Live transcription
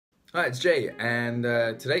Hi, it's Jay, and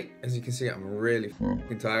today, as you can see, I'm really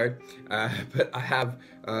fucking tired, but I have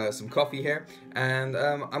some coffee here, and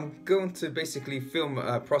I'm going to basically film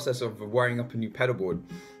a process of wiring up a new pedal board.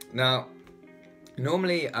 Now,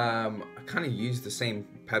 normally I kind of use the same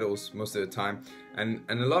pedals most of the time, and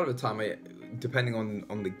a lot of the time, depending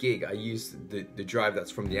on the gig, I use the drive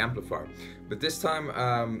that's from the amplifier. But this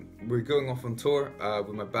time, we're going off on tour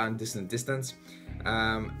with my band Distant Distance,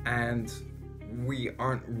 and we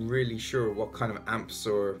aren't really sure what kind of amps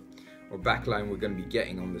or backline we're going to be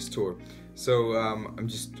getting on this tour. So I'm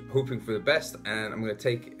just hoping for the best, and I'm going to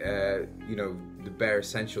take you know, the bare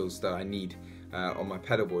essentials that I need on my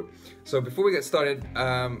pedal board. So before we get started,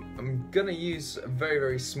 I'm going to use a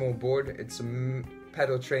very small board. It's a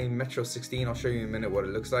Pedaltrain Metro 16. I'll show you in a minute what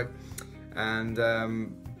it looks like. And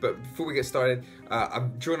but before we get started,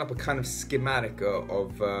 I've drawn up a kind of schematic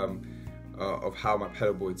of how my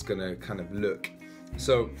pedal board's gonna kind of look.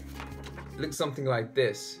 So it looks something like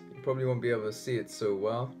this. You probably won't be able to see it so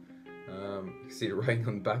well. You can see it writing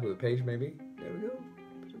on the back of the page, maybe. There we go.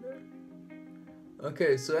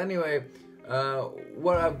 Okay, so anyway,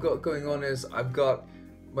 what I've got going on is I've got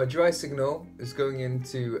my dry signal is going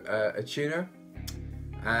into a tuner,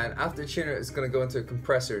 and after the tuner it's going to go into a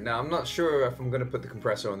compressor. Now I'm not sure if I'm going to put the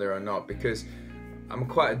compressor on there or not, because I'm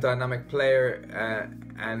quite a dynamic player,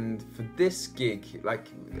 and for this gig, like,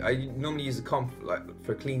 I normally use a comp like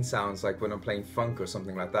for clean sounds, like when I'm playing funk or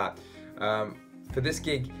something like that. For this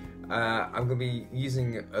gig, I'm gonna be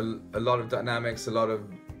using a lot of dynamics, a lot of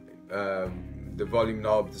the volume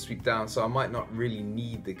knob, the sweep down, so I might not really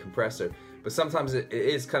need the compressor. But sometimes it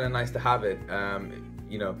is kind of nice to have it,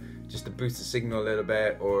 you know, just to boost the signal a little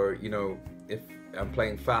bit, or, you know, if I'm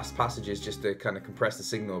playing fast passages, just to kind of compress the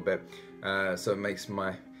signal a bit, so it makes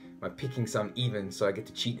my picking sound even, so I get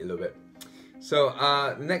to cheat a little bit. So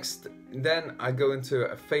next, then I go into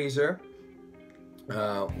a phaser,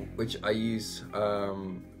 which I use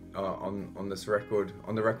on this record.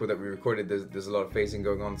 On the record that we recorded, there's a lot of phasing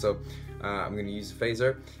going on, so I'm going to use a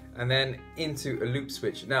phaser, and then into a loop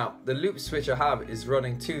switch. Now the loop switch I have is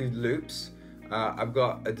running 2 loops. I've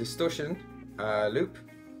got a distortion loop,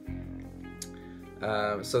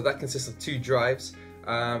 so that consists of 2 drives.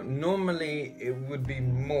 Normally it would be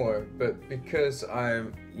more, but because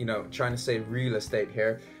I'm, you know, trying to save real estate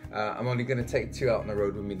here, I'm only going to take 2 out on the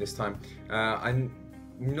road with me this time. I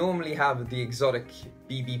normally have the Xotic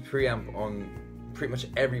BB preamp on pretty much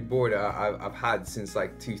every board I've had since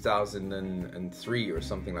like 2003 or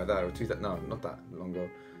something like that, or no, not that long ago.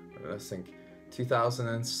 Let's think,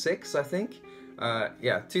 2006, I think.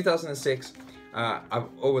 Yeah, 2006. I've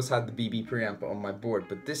always had the BB preamp on my board,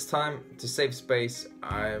 but this time, to save space,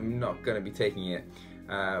 I'm not going to be taking it,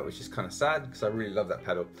 which is kind of sad, because I really love that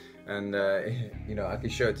pedal, and you know, I can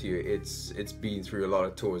show it to you. It's been through a lot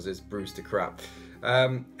of tours. It's bruised to crap.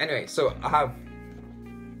 Anyway, so I have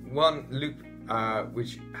one loop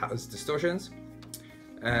which has distortions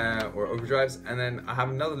or overdrives, and then I have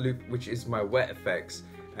another loop which is my wet effects,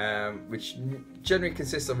 which generally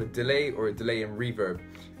consists of a delay or a delay and reverb.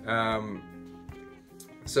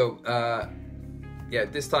 So yeah,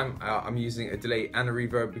 this time I'm using a delay and a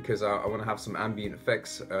reverb, because I want to have some ambient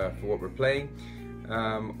effects for what we're playing.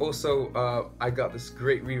 Also, I got this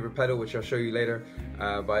great reverb pedal, which I'll show you later,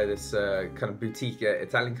 by this kind of boutique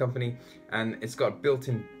Italian company, and it's got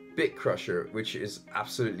built-in bit crusher, which is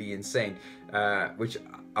absolutely insane, which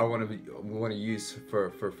I want to use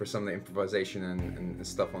for some of the improvisation and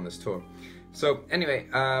stuff on this tour. So anyway,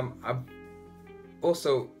 I've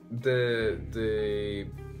also the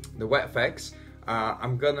wet effects.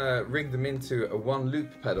 I'm gonna rig them into a 1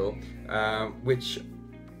 loop pedal, which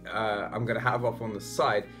I'm gonna have off on the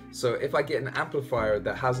side. So if I get an amplifier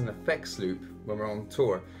that has an effects loop when we're on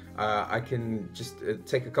tour, I can just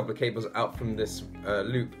take a couple of cables out from this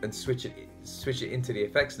loop and switch it into the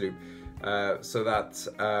effects loop, so that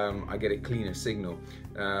I get a cleaner signal.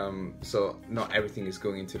 So not everything is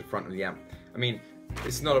going into the front of the amp. I mean,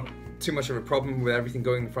 it's not too much of a problem with everything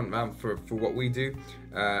going in the front of the amp for what we do,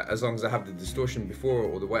 as long as I have the distortion before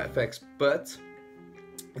or the wet effects. But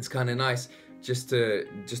it's kind of nice just to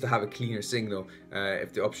have a cleaner signal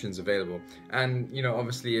if the option's available. And, you know,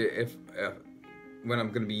 obviously if when I'm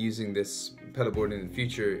going to be using this pedal board in the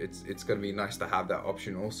future, it's going to be nice to have that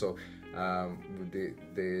option also, with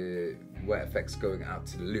the wet effects going out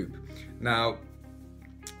to the loop. Now,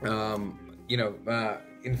 you know,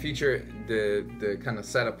 in the future the kind of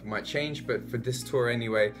setup might change, but for this tour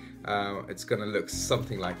anyway, it's gonna look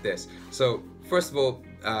something like this. So first of all,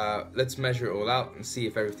 let's measure it all out and see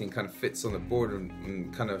if everything kind of fits on the board,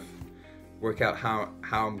 and kind of work out how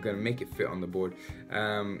I'm gonna make it fit on the board,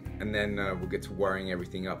 and then we'll get to wiring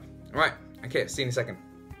everything up. Alright, okay, see you in a second.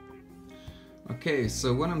 Okay,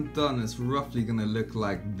 so when I'm done, it's roughly gonna look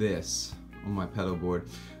like this on my pedal board.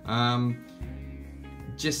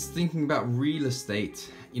 Just thinking about real estate,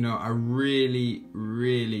 you know, I really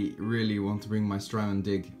want to bring my Strymon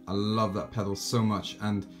DIG. I love that pedal so much,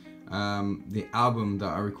 and the album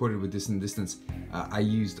that I recorded with Distant Distance, I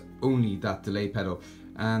used only that delay pedal,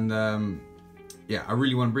 and yeah, I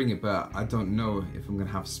really want to bring it, but I don't know if I'm gonna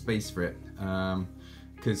have space for it,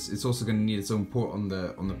 because it's also going to need its own port on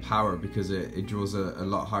the power, because it draws a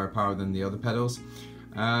lot higher power than the other pedals.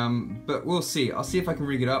 But we'll see. I'll see if I can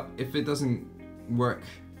rig it up. If it doesn't work,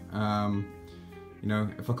 you know,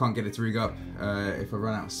 if I can't get it to rig up, if I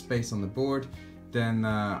run out of space on the board, then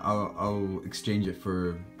I'll exchange it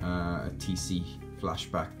for a TC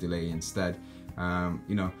flashback delay instead.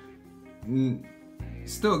 You know,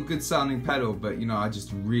 still a good sounding pedal, but you know, I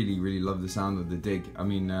just really love the sound of the DIG. I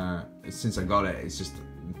mean, since I got it, it's just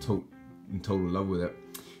in total love with it.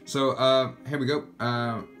 So here we go.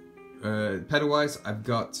 Pedal wise, I've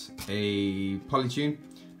got a Polytune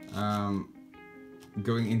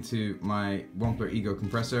going into my Wampler Ego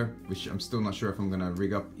compressor, which I'm still not sure if I'm gonna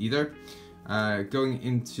rig up either. Going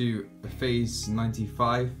into a Phase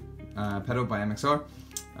 95 pedal by MXR,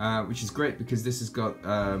 which is great because this has got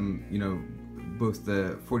you know, both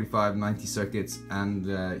the 45, 90 circuits, and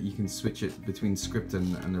you can switch it between script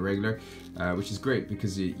and the regular, which is great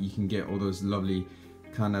because you can get all those lovely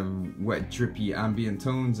kind of wet, drippy ambient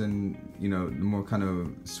tones, and you know, the more kind of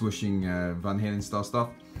swooshing Van Halen style stuff.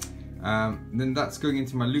 Then that's going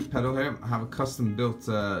into my loop pedal here. I have a custom built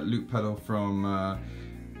loop pedal from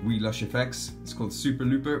Lush effects. It's called Sooper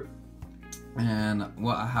Looper, and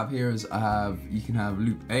what I have here is you can have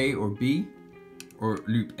loop A or B, or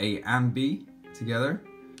loop A and B together,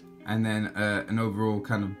 and then an overall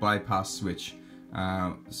kind of bypass switch,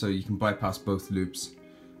 so you can bypass both loops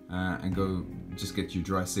and go just get your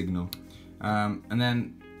dry signal. And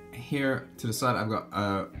then here to the side I've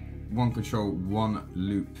got one control, one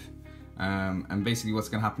loop, and basically what's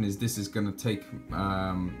going to happen is this is going to take,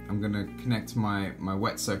 I'm going to connect my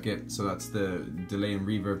wet circuit, so that's the delay and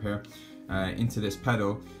reverb here, into this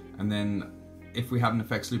pedal, and then if we have an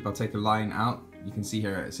effects loop, I'll take a line out. You can see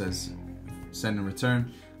here it says send and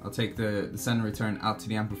return. I'll take the send and return out to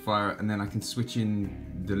the amplifier, and then I can switch in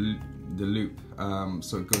the loop,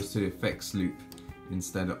 so it goes to the effects loop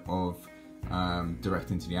instead of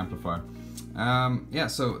direct into the amplifier. Yeah,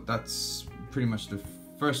 so that's pretty much the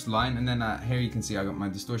first line, and then here you can see I got my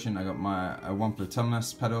distortion. I got my Wampler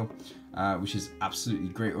Tumnus pedal, which is absolutely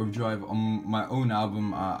great overdrive. On my own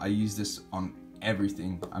album, I use this on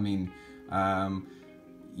everything. I mean,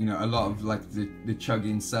 you know, a lot of like the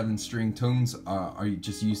chugging 7-string tones are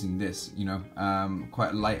just using this, you know,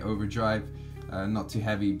 quite light overdrive, not too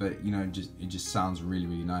heavy, but you know, it just sounds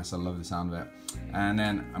really nice. I love the sound of it. And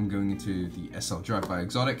then I'm going into the SL Drive by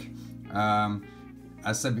Xotic.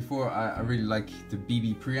 As said before, I really like the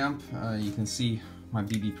BB preamp. You can see my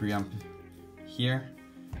BB preamp here.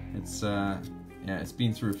 It's yeah, it's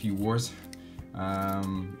been through a few wars.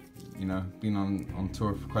 You know, been on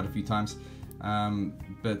tour for quite a few times.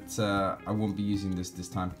 But I won't be using this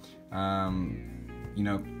time, you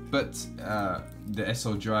know, but the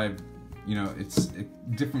SL Drive, you know, it's a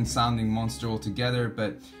different sounding monster altogether,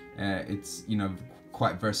 but it's, you know,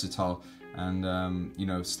 quite versatile, and you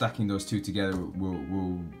know, stacking those two together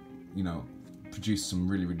will you know, produce some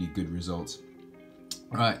really good results.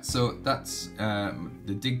 Alright, so that's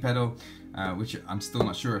the DIG pedal, which I'm still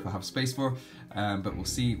not sure if I have space for, but we'll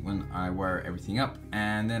see when I wire everything up.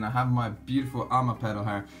 And then I have my beautiful Alma pedal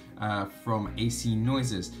here from AC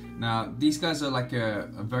Noises. Now these guys are like a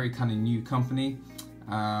very kind of new company.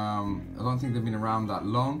 I don't think they've been around that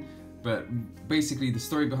long, but basically the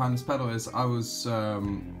story behind this pedal is I was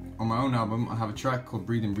on my own album. I have a track called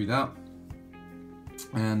Breathe In Breathe Out,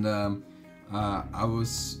 and I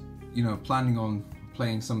was, you know, planning on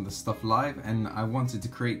playing some of the stuff live, and I wanted to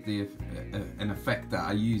create an effect that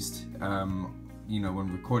I used, you know,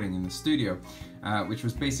 when recording in the studio, which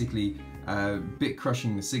was basically bit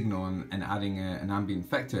crushing the signal and adding an ambient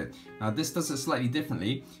effect to it. Now this does it slightly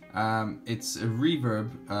differently. It's a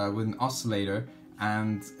reverb with an oscillator,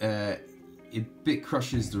 and it bit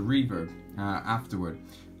crushes the reverb afterward.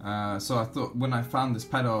 So I thought, when I found this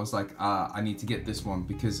pedal, I was like, I need to get this one,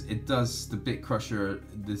 because it does the bit crusher,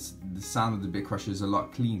 the sound of the bit crusher is a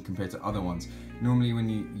lot clean compared to other ones. Normally when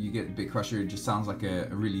you get the bit crusher, it just sounds like a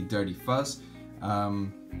really dirty fuzz.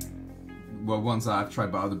 Well, ones that I've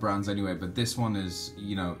tried by other brands anyway, but this one is,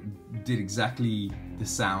 you know, did exactly the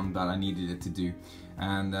sound that I needed it to do.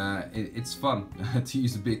 And it's fun to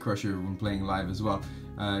use the bit crusher when playing live as well.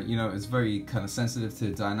 you know, it's very kind of sensitive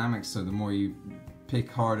to dynamics, so the more you pick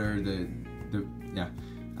harder, the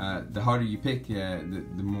harder you pick,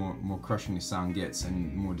 the more crushing the sound gets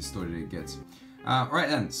and more distorted it gets. Right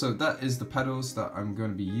then, so that is the pedals that I'm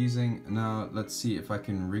going to be using. Now let's see if I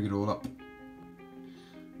can rig it all up.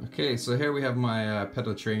 Okay, so here we have my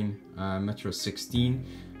Pedaltrain Metro 16.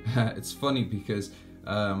 It's funny because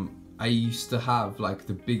I used to have like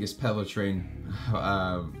the biggest Pedaltrain,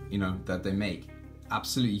 you know, that they make.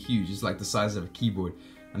 Absolutely huge. It's like the size of a keyboard,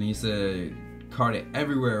 and I used to cart it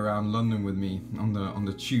everywhere around London with me on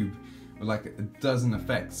the tube with like a dozen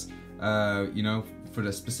effects, you know, for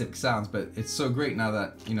the specific sounds. But it's so great now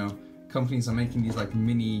that, you know, companies are making these like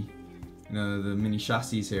mini, you know, the mini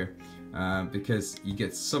chassis here, because you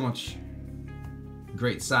get so much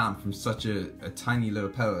great sound from such a tiny little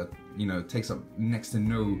pedal that, you know, takes up next to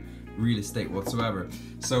no real estate whatsoever.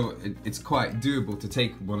 So it's quite doable to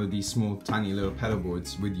take one of these small tiny little pedal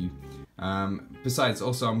boards with you. Besides,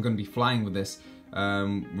 also I'm going to be flying with this.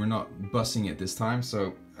 We're not busing it this time,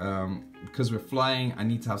 so because we're flying, I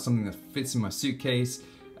need to have something that fits in my suitcase,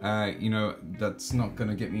 you know, that's not going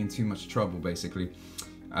to get me in too much trouble basically.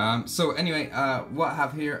 So anyway, what I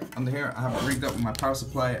have here under here, I have it rigged up with my power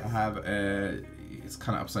supply. I have it's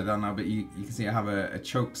kind of upside down now, but you can see I have a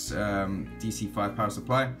Cioks DC5 power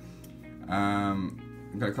supply.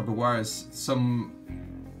 I've got a couple of wires. Some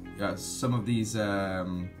of these how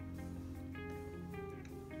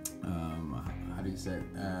do you say it?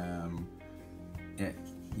 Yeah,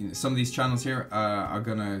 you know, some of these channels here are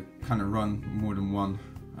gonna kind of run more than one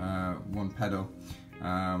pedal,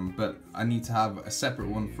 but I need to have a separate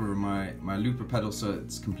one for my looper pedal, so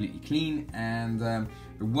it's completely clean. And the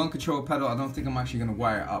one control pedal, I don't think I'm actually gonna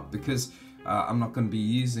wire up, because I'm not gonna be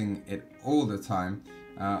using it all the time.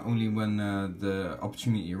 Only when the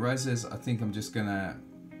opportunity arises. I think I'm just gonna,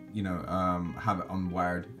 you know, have it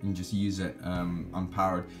unwired and just use it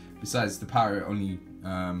unpowered. Besides, the power only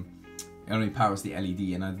powers the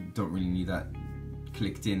LED, and I don't really need that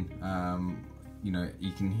clicked in. You know,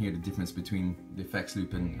 you can hear the difference between the effects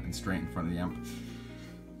loop and straight in front of the amp.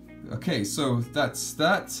 Okay, so that's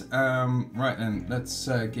that. Right then, let's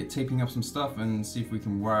get taping up some stuff and see if we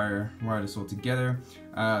can wire this all together.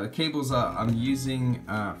 The cables I'm using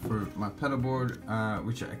for my pedalboard,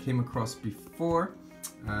 which I came across before.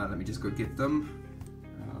 Let me just go get them.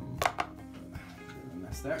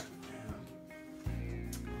 That's there.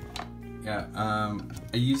 Yeah,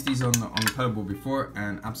 I used these on the pedalboard before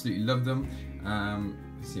and absolutely loved them.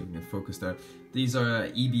 Let's see if we can focus there. These are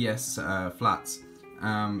EBS flats.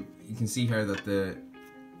 You can see here that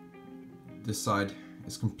this side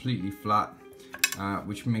is completely flat,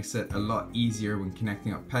 which makes it a lot easier when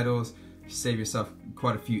connecting up pedals. You save yourself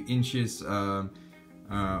quite a few inches of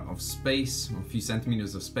space, a few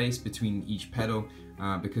centimeters of space between each pedal,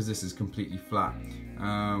 because this is completely flat.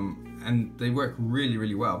 And they work really,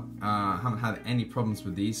 really well. I haven't had any problems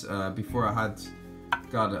with these. Before I had,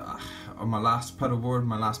 on my last pedalboard,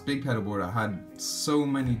 my last big pedalboard, I had so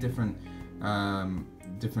many different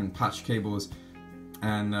patch cables,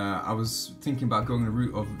 and I was thinking about going the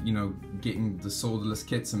route of, you know, getting the solderless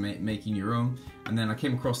kits and making your own. And then I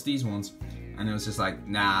came across these ones, and it was just like,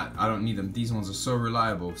 nah, I don't need them. These ones are so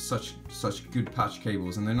reliable, such good patch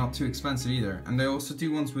cables, and they're not too expensive either. And they also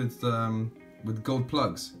do ones with gold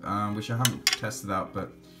plugs, which I haven't tested out,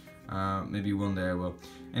 but maybe one day I will.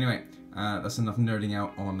 Anyway, that's enough nerding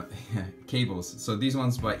out on cables. So these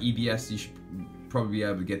ones by EBS, you should probably be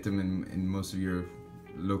able to get them in most of your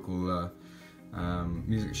local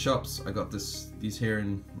music shops. I got these here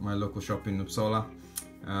in my local shop in Uppsala.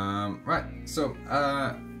 Right, so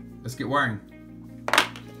let's get wiring.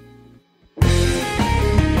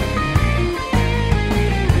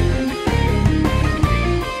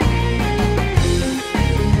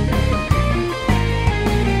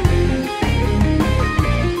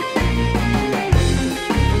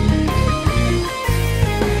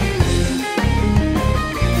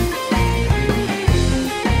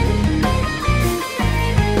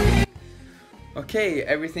 Okay,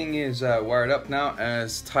 everything is wired up now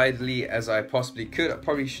as tidily as I possibly could. I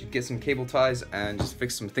probably should get some cable ties and just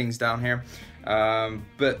fix some things down here.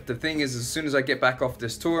 But the thing is, as soon as I get back off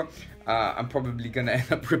this tour, I'm probably gonna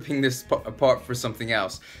end up ripping this apart for something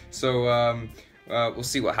else. So we'll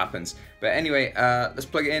see what happens. But anyway, let's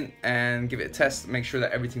plug it in and give it a test, make sure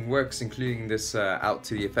that everything works, including this out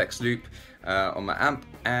to the effects loop on my amp.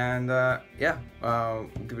 And yeah, we'll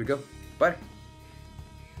give it a go. Bye.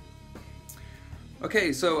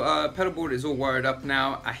 Okay, so pedalboard is all wired up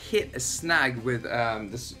now. I hit a snag with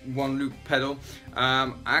this one loop pedal.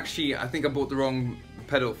 Actually, I think I bought the wrong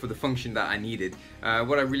pedal for the function that I needed.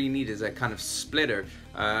 What I really need is a kind of splitter,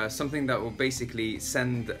 something that will basically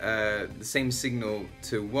send the same signal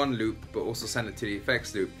to one loop but also send it to the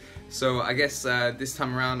effects loop. So I guess this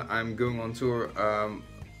time around I'm going on tour,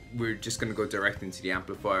 we're just going to go direct into the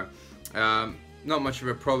amplifier. Not much of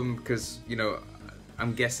a problem because, you know,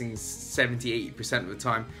 I'm guessing 70-80% of the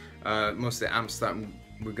time most of the amps that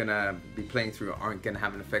we're gonna be playing through aren't gonna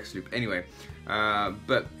have an effects loop anyway,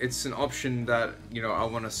 but it's an option that, you know, I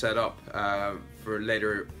want to set up for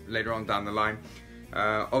later on down the line,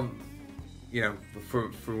 you know,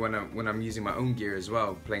 for when I'm using my own gear as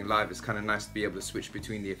well, playing live. It's kind of nice to be able to switch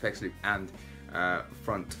between the effects loop and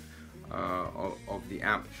front of the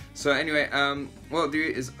amp. So anyway, what I'll do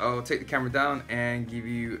is I'll take the camera down and give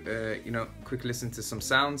you you know, a quick listen to some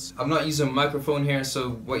sounds. I'm not using a microphone here, so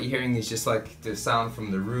what you're hearing is just like the sound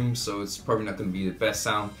from the room, so it's probably not going to be the best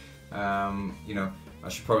sound. You know, I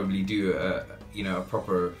should probably do you know, a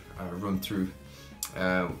proper run through,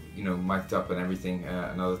 you know, mic'd up and everything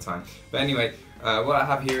another time. But anyway, what I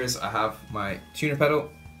have here is I have my tuner pedal,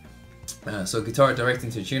 so guitar direct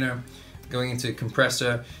into tuner, going into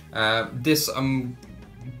compressor. This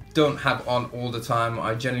don't have on all the time.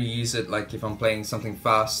 I generally use it like if I'm playing something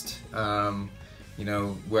fast, you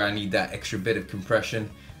know, where I need that extra bit of compression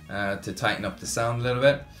to tighten up the sound a little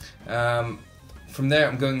bit. From there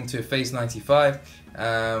I'm going into Phase 95.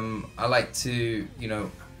 I like to, you know,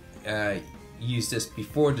 use this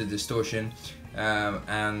before the distortion,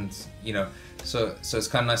 and you know, so it's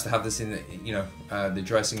kind of nice to have this in the, you know, the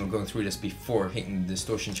dry signal going through this before hitting the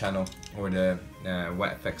distortion channel or the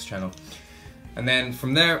wet effects channel. And then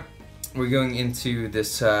from there we're going into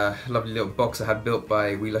this lovely little box I had built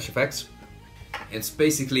by Lush Effects. It's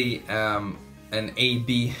basically an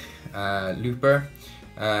A-B looper,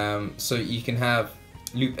 so you can have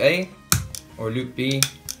loop A or loop B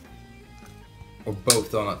or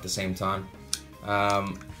both on at the same time,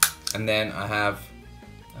 and then I have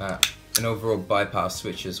an overall bypass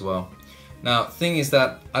switch as well. Now, thing is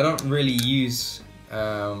that I don't really use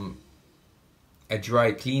a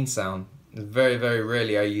dry clean sound. Very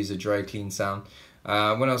rarely I use a dry clean sound.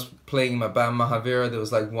 When I was playing my band Mahavira, there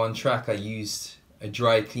was like one track I used a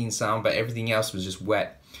dry clean sound, but everything else was just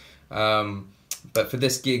wet. But for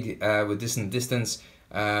this gig with Distant Distance,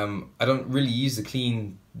 I don't really use the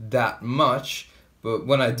clean that much, but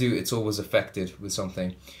when I do, it's always affected with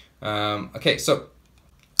something. Okay, so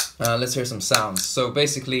let's hear some sounds. So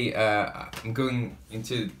basically, I'm going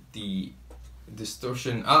into the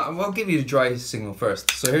distortion. I'll give you the dry signal first.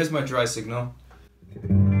 So here's my dry signal,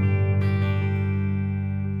 and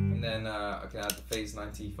then I can add the Phase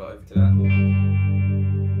 95 to that.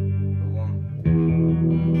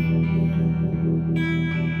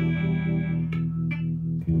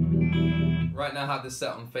 Right now I have this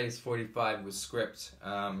set on Phase 45 with script.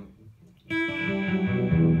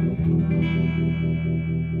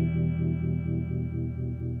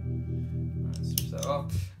 Switch that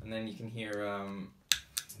off, and then you can hear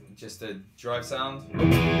just a drive sound.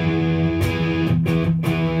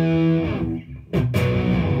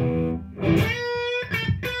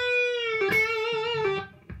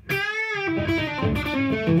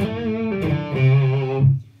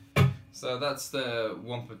 So that's the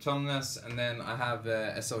Wampler Tumnus, and then I have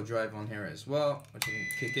SL Drive on here as well, which I can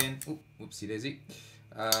kick in. Ooh, whoopsie daisy.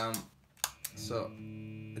 So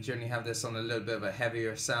I generally have this on a little bit of a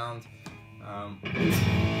heavier sound.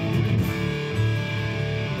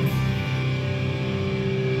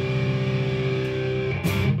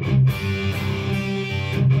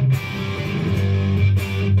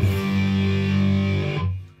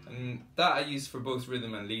 And that I use for both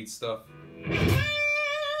rhythm and lead stuff.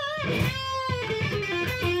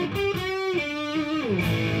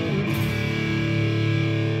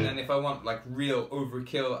 And if I want like real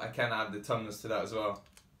overkill, I can add the Tumnus to that as well.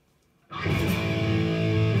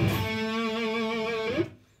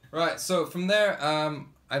 Right, so from there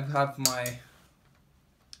I have my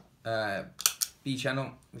B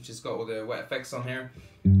channel, which has got all the wet effects on here.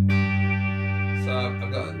 So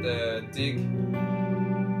I've got the dig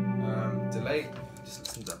delay, just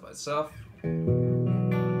listen to that by itself.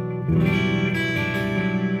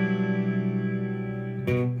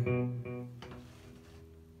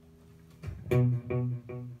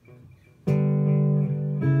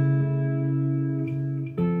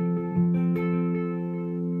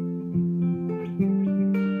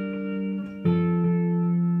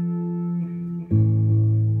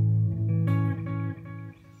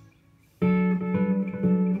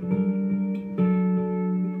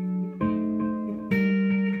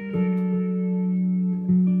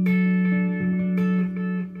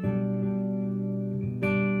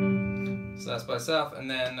 by itself, and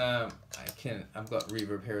then I've got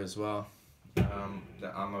reverb here as well.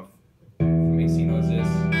 That I'm from AC Noises.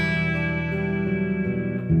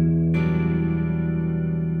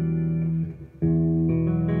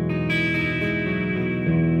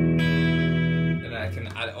 And I can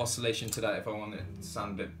add oscillation to that if I want it to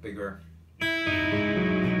sound a bit bigger.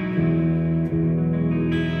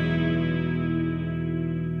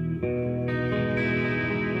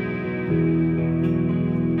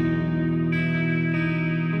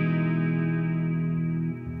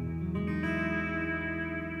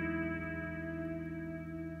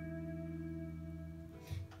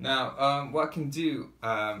 Now, what I can do,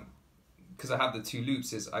 because I have the two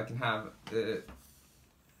loops, is I can have a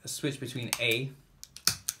switch between A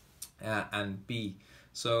and B.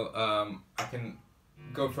 So I can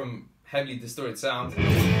go from heavily distorted sound to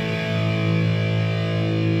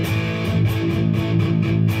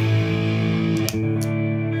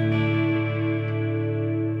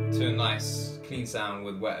a nice clean sound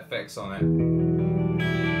with wet effects on it.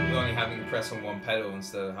 We're only having to press on one pedal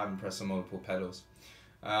instead of having to press on multiple pedals.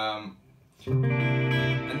 And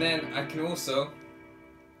then I can also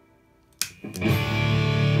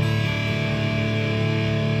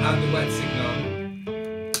add the wet signal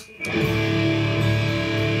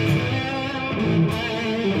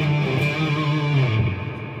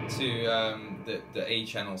to the A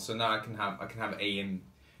channel. So now I can have A and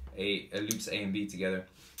loops A and B together.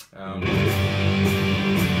 And if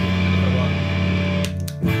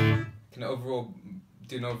I want, can overall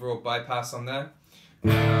do an overall bypass on there.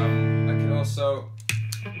 I can also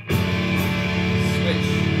switch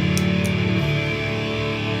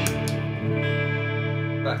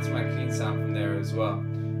back to my clean sound from there as well,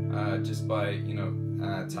 just by, you know,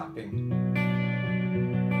 tapping.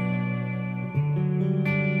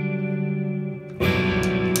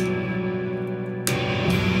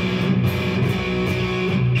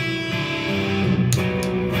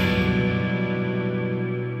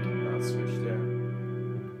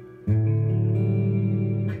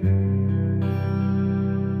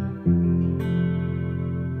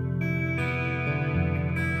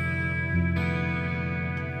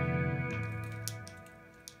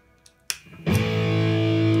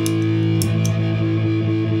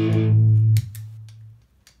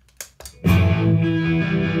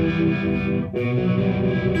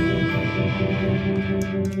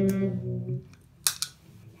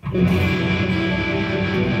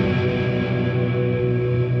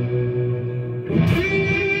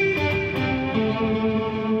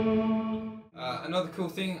 Another cool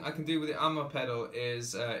thing I can do with the Ammo pedal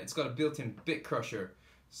is it's got a built-in bit crusher.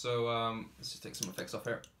 So let's just take some effects off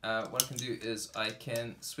here. What I can do is I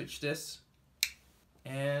can switch this,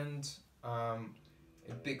 and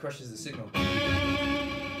it bit crushes the signal.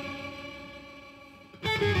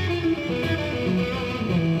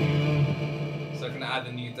 So I can add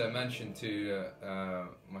a new dimension to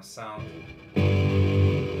my sound.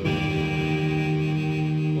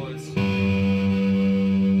 Chords.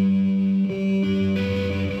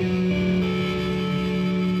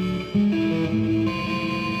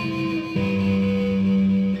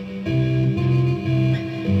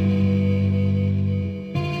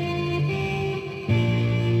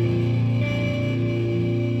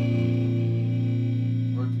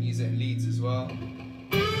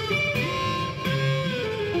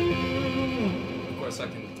 I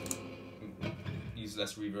can use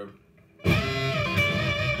less reverb.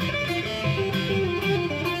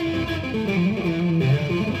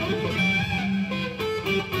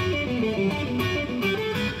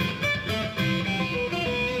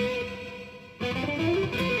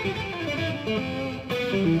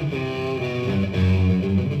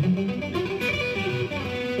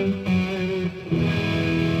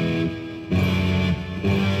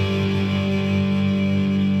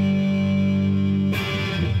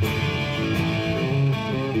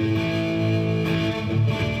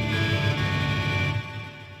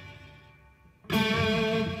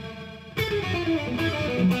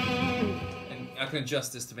 I can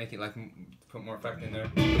adjust this to make it like put more effect in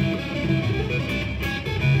there.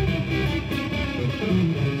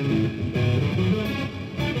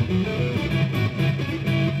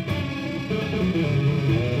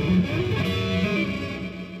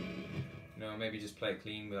 No, maybe just play it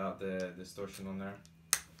clean without the distortion on there.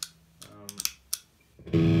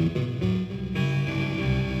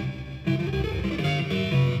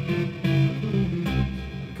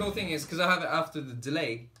 The cool thing is, because I have it after the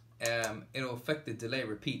delay, it'll affect the delay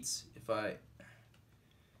repeats. If I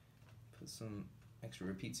put some extra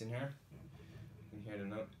repeats in here, you can hear the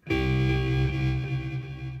note.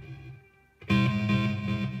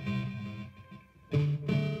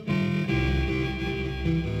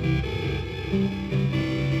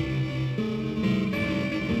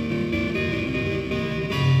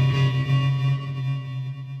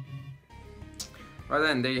 Right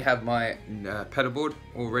then, there you have my pedalboard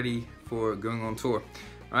all ready for going on tour.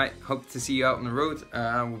 Alright, hope to see you out on the road.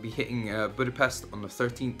 We'll be hitting Budapest on the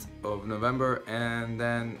 13th of November, and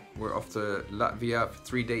then we're off to Latvia for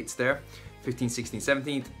 3 dates there, 15th, 16th,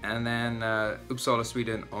 17th, and then Uppsala,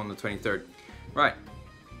 Sweden on the 23rd. Right,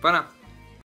 bye now.